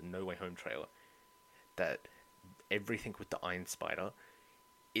the No Way Home trailer, that everything with the Iron Spider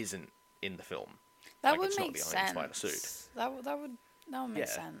isn't in the film. That would make sense. Iron Spider suit. That would make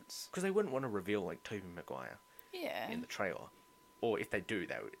sense. Because they wouldn't want to reveal Tobey Maguire. Yeah. In the trailer, or if they do,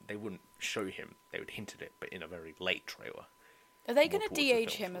 they wouldn't show him. They would hint at it, but in a very late trailer. Are they gonna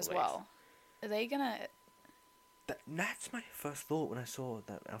de-age him as well? Are they gonna? That's my first thought when I saw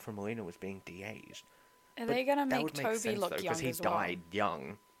that Alfred Molina was being de-aged. Are they gonna make Toby look young as well? Because he died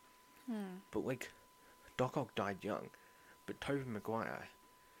young. But Doc Ock died young, but Tobey Maguire,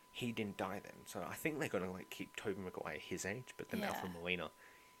 he didn't die then. So I think they're gonna keep Tobey Maguire his age, but then Alfred Molina,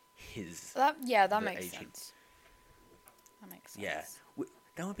 his that makes sense. That makes sense. Yeah,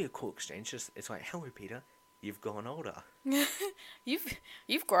 that would be a cool exchange. It's like, hello, Peter, you've gone older.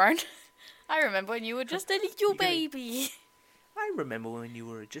 You've grown. I remember when you were just a little baby. I remember when you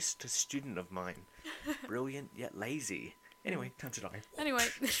were just a student of mine, brilliant yet lazy. Anyway, time to die. Anyway,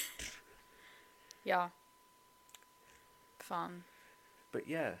 yeah, fun. But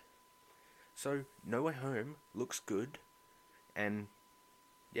yeah, so No Way Home looks good, and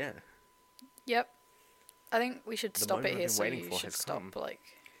yeah. Yep. I think we should stop it here, so you should stop.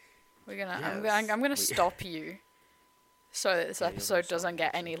 We're gonna. Yes, I'm gonna stop you, so that this episode doesn't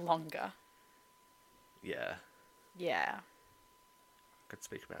get any longer. Yeah. Yeah. I could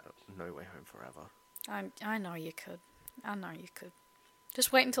speak about No Way Home forever. I know you could. I know you could.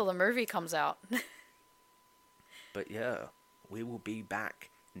 Just wait until the movie comes out. But yeah, we will be back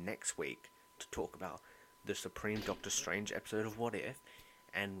next week to talk about the Supreme Doctor Strange episode of What If,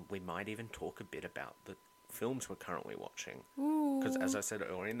 and we might even talk a bit about the films we're currently watching. Because as I said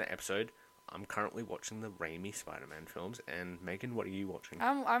earlier in the episode, I'm currently watching the Raimi Spider-Man films, and Megan, what are you watching?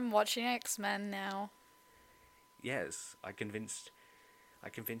 I'm watching X-Men now. Yes, I convinced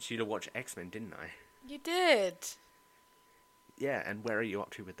you to watch X-Men, didn't I? You did. Yeah, and where are you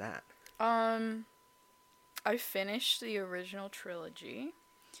up to with that? I finished the original trilogy,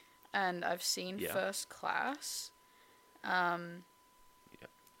 and I've seen First Class. I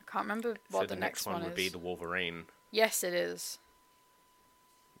can't remember what the next one is. would be the Wolverine. Yes, it is.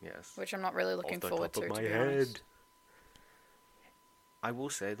 Yes. Which I'm not really looking forward to be honest. I will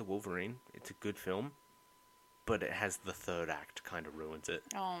say the Wolverine, it's a good film, but it has the third act kind of ruins it.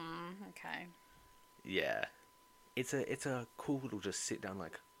 Okay. Yeah. It's a cool little just sit down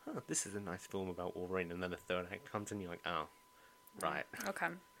this is a nice film about Wolverine, and then the third act comes and you're like, oh, right. Okay.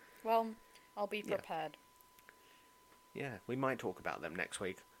 Well, I'll be prepared. Yeah, we might talk about them next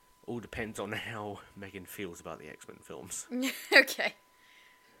week. All depends on how Megan feels about the X-Men films. Okay.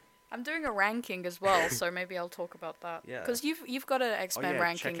 I'm doing a ranking as well, so maybe I'll talk about that. Yeah. Because you've got an X-Men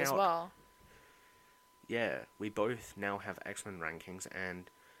ranking as well. Yeah, we both now have X-Men rankings, and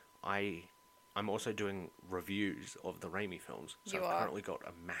I'm also doing reviews of the Raimi films. So I've currently got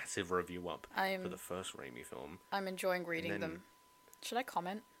a massive review up for the first Raimi film. I'm enjoying reading them. Should I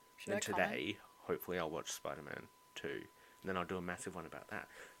comment? Today, hopefully I'll watch Spider-Man 2. And then I'll do a massive one about that.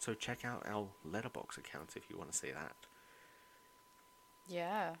 So check out our Letterboxd accounts if you want to see that.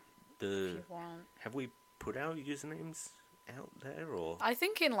 Yeah. If you want. Have we put our usernames out there, or? I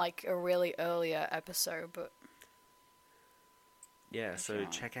think in a really earlier episode, but. Yeah, so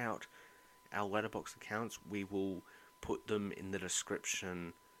check out our Letterboxd accounts. We will put them in the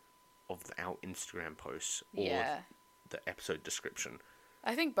description of our Instagram posts or the episode description.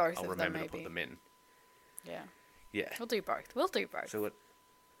 I think both of them, maybe. I'll remember to put them in. Yeah. Yeah. We'll do both. So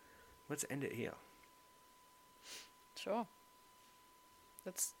let's end it here. Sure.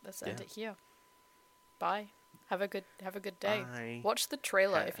 Let's end it here. Bye. Have a good day. Bye. Watch the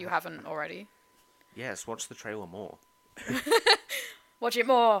trailer if you haven't already. Yes, watch the trailer more. Watch it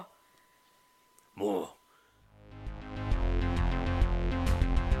more. More.